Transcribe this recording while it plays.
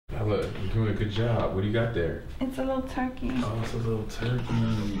Look, you're doing a good job. What do you got there? It's a little turkey. Oh, it's a little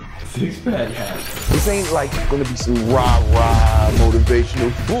turkey. Six-pack hat. This ain't like gonna be some rah-rah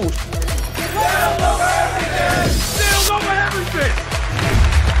motivational bullshit. Sales over everything! Sales over everything!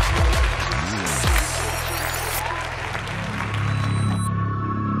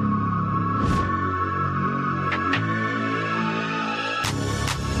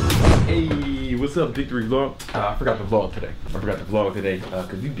 Hey, what's up, Victory Vlog? I forgot to vlog today.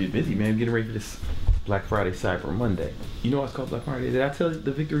 Because you get busy, man, getting ready for this Black Friday, Cyber Monday. You know why it's called Black Friday? Did I tell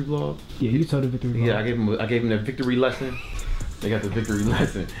the Victory Vlog? Yeah, you told the Victory Vlog. Yeah, I gave them the victory lesson. They got the victory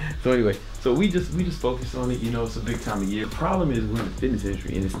lesson. So anyway, so we just focus on it. You know, it's a big time of year. The problem is we're in the fitness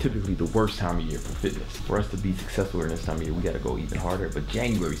industry, and it's typically the worst time of year for fitness. For us to be successful in this time of year, we got to go even harder. But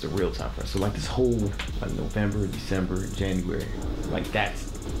January is the real time for us. So like this whole like November, December, January, like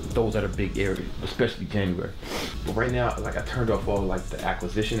those are the big areas, especially January. But right now, like I turned off all like the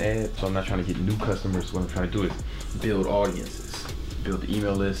acquisition ads, so I'm not trying to get new customers. What I'm trying to do is build audiences, build the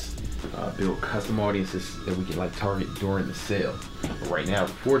email list. Build custom audiences that we can like target during the sale. But right now,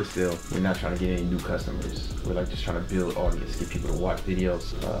 before the sale, we're not trying to get any new customers. We're like just trying to build audience, get people to watch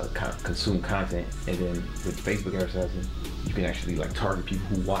videos, consume content, and then with Facebook advertising, you can actually like target people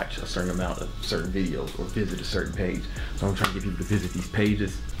who watch a certain amount of certain videos or visit a certain page. So I'm trying to get people to visit these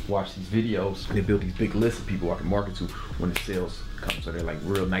pages, watch these videos, and they build these big lists of people I can market to when the sales come. So they're like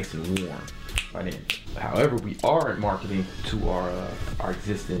real nice and warm by then. However, we are marketing to our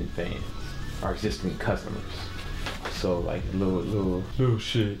existing fans, our existing customers. So like little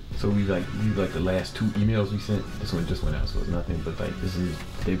shit. So we like the last 2 emails we sent. This one just went out, so it's nothing. But like this is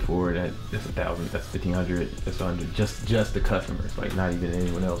the day before that's 1,000, that's 1,500, that's 100. Just the customers, like not even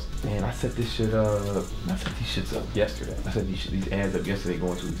anyone else. Man, I set this shit up. I set these shits up yesterday. I set these ads up yesterday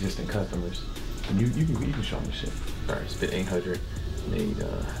going to existing customers. And you can show them the shit. All right, spent 800. Made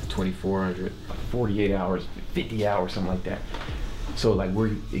 2,400, 48 hours, 50 hours, something like that. So like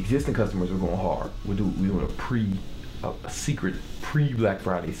we're existing customers, we're going hard. We're doing a secret pre-Black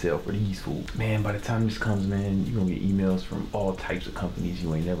Friday sale for these fools. Man, by the time this comes, man, you're gonna get emails from all types of companies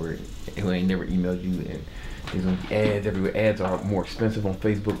who ain't never emailed you, and there's gonna be ads everywhere. Ads are more expensive on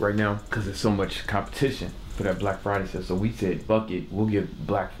Facebook right now because there's so much competition for that Black Friday sale. So we said, fuck it, we'll give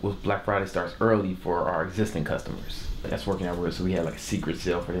Black Friday starts early for our existing customers. That's working out real. So we had like a secret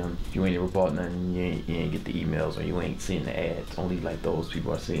sale for them. If you ain't ever bought nothing, you ain't get the emails, or you ain't seeing the ads. Only like those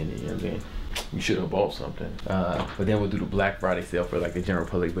people are seeing it, you know what I'm saying? You should have bought something. But then we'll do the Black Friday sale for like the general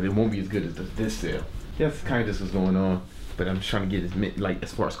public, but it won't be as good as this sale. That's kind of just what's going on. But I'm just trying to get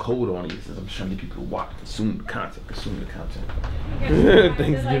as far as cold audiences, I'm just trying to get people to watch, consume the content.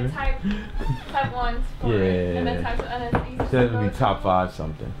 Thanksgiving. Like type 1s for it, and then type 2, and then these. That would be top 5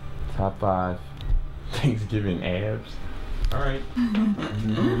 something. Top 5 Thanksgiving abs. All right.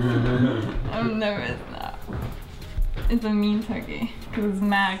 I'm nervous now. It's a mean turkey because it's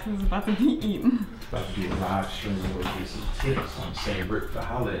mad because it's about to be eaten. It's about to be a live stream where we do some tips on St. Rick for the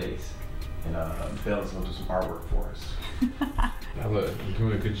holidays. And Bella's gonna do some artwork for us. Now look, you're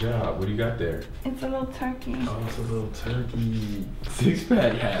doing a good job. What do you got there? It's a little turkey. Oh, it's a little turkey.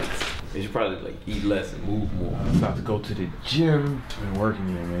 6-pack hats. They should probably like eat less and move more. I'm about to go to the gym. I've been working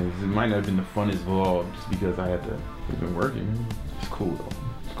here, man. It might not have been the funnest vlog just because we've been working. It's cool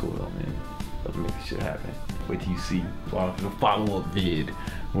though, man. Let's make this shit happen. Wait till you see the follow-up vid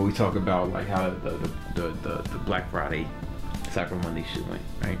where we talk about like how the Black Friday, Cyber Monday shit went,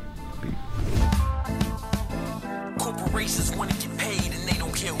 right? Corporations want to get paid and they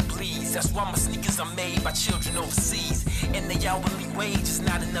don't care who bleeds. That's why my sneakers are made by children overseas. And the hourly wage is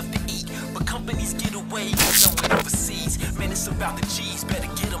not enough to eat. But companies get away with no overseas. Man, it's about the G's, better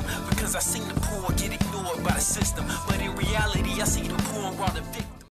get them. Because I seen the poor get ignored by the system. But in reality, I see the poor while the